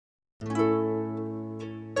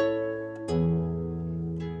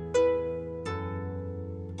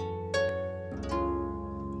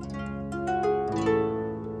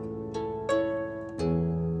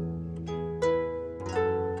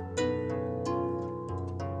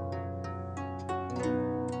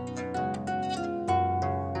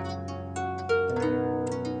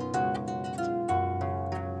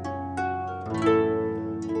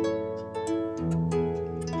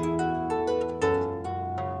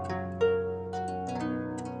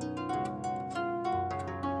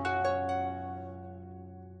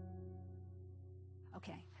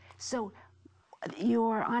So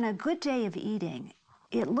you're on a good day of eating.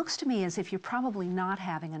 It looks to me as if you're probably not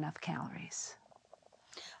having enough calories.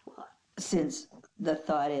 Well, since the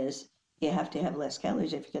thought is you have to have less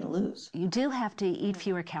calories if you're going to lose. You do have to eat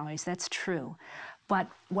fewer calories, that's true. But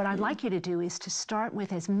what I'd like you to do is to start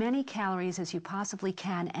with as many calories as you possibly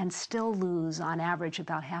can and still lose, on average,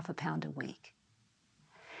 about half a pound a week.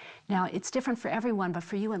 Now, it's different for everyone, but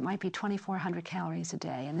for you it might be 2,400 calories a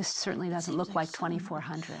day, and this certainly doesn't look like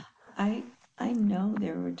 2,400. I know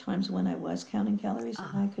there were times when I was counting calories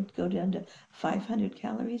and I could go down to 500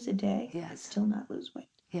 calories a day and still not lose weight.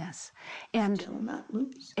 Yes. And still not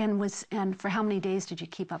lose. And for how many days did you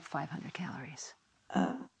keep up 500 calories?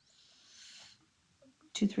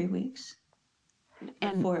 2-3 weeks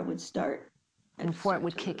before it would start. Before it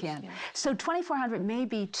would kick in. Yeah. So 2,400 may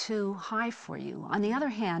be too high for you. On the other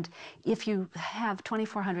hand, if you have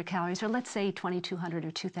 2,400 calories, or let's say 2,200 or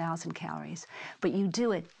 2,000 calories, but you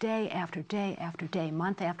do it day after day after day,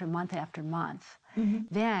 month after month after month,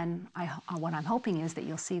 then what I'm hoping is that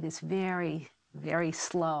you'll see this very, very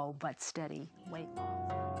slow but steady weight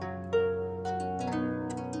loss.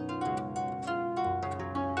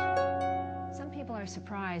 Are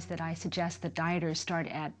surprised that I suggest that dieters start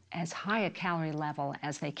at as high a calorie level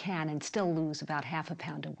as they can and still lose about half a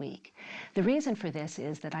pound a week. The reason for this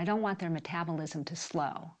is that I don't want their metabolism to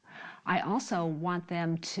slow. I also want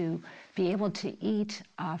them to be able to eat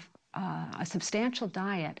a substantial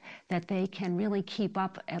diet that they can really keep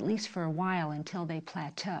up at least for a while until they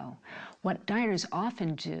plateau. What dieters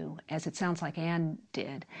often do, as it sounds like Anne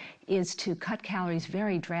did, is to cut calories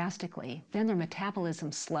very drastically. Then their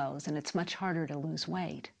metabolism slows and it's much harder to lose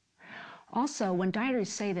weight. Also, when dieters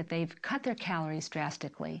say that they've cut their calories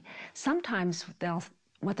drastically, sometimes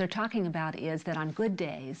what they're talking about is that on good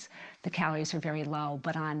days, the calories are very low,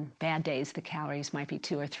 but on bad days, the calories might be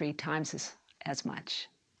 2 or 3 times as much.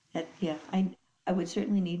 Yeah, I would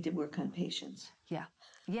certainly need to work on patience. Yeah.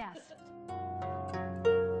 Yes.